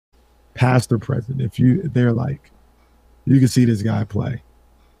past or present, they're like, you can see this guy play.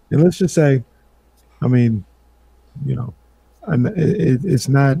 And let's just say, I mean, you know,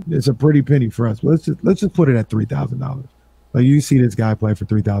 it's a pretty penny for us. But let's just put it at $3,000. Like you see this guy play for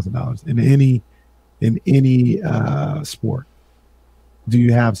 $3,000 in any sport. Do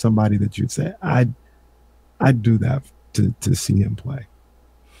you have somebody that you'd say I'd do that to see him play?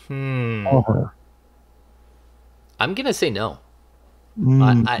 Or her? I'm gonna say no.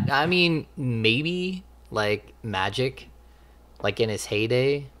 I mean maybe like Magic, like in his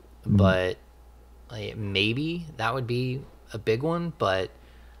heyday, but like, maybe that would be a big one. But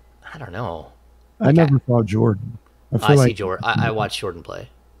I don't know. I Like never saw Jordan. I I feel see like Jordan. I watched Jordan play.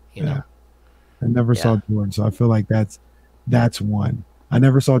 You know. yeah, I never saw Yeah. Jordan, so I feel like that's one. I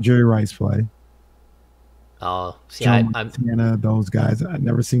never saw Jerry Rice play. Oh, see, Joe I'm Montana, those guys. I've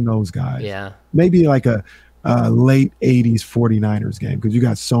never seen those guys. yeah. Maybe like a late 80s 49ers game because you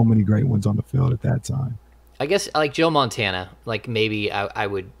got so many great ones on the field at that time. I guess like Joe Montana. Like maybe I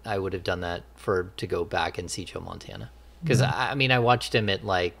would have done that to go back and see Joe Montana because Yeah. I mean I watched him at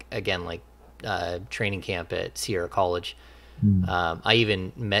like again like training camp at Sierra College. Mm. I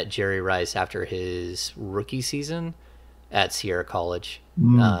even met Jerry Rice after his rookie season at Sierra College.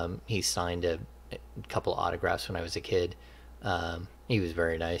 Mm. He signed a couple autographs when I was a kid. He was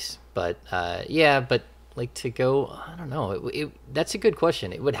very nice, but yeah, but like to go, I don't know. That's a good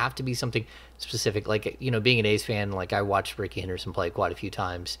question. It would have to be something specific, like being an A's fan. Like I watched Ricky Henderson play quite a few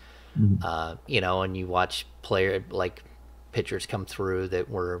times, Mm. and you watch pitchers come through that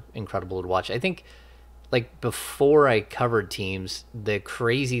were incredible to watch. I think like before I covered teams, the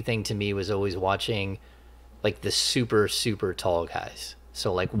crazy thing to me was always watching like the super super tall guys.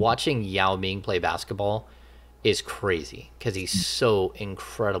 So like watching Yao Ming play basketball is crazy because he's so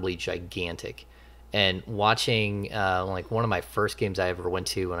incredibly gigantic. And watching like one of my first games I ever went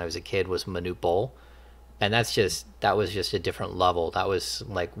to when I was a kid was Manute Bol, and that was just a different level. That was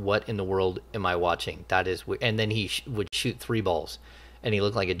like, what in the world am I watching? That is and then he would shoot three balls, and he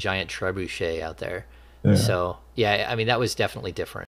looked like a giant trebuchet out there. Yeah. So yeah, I mean that was definitely different.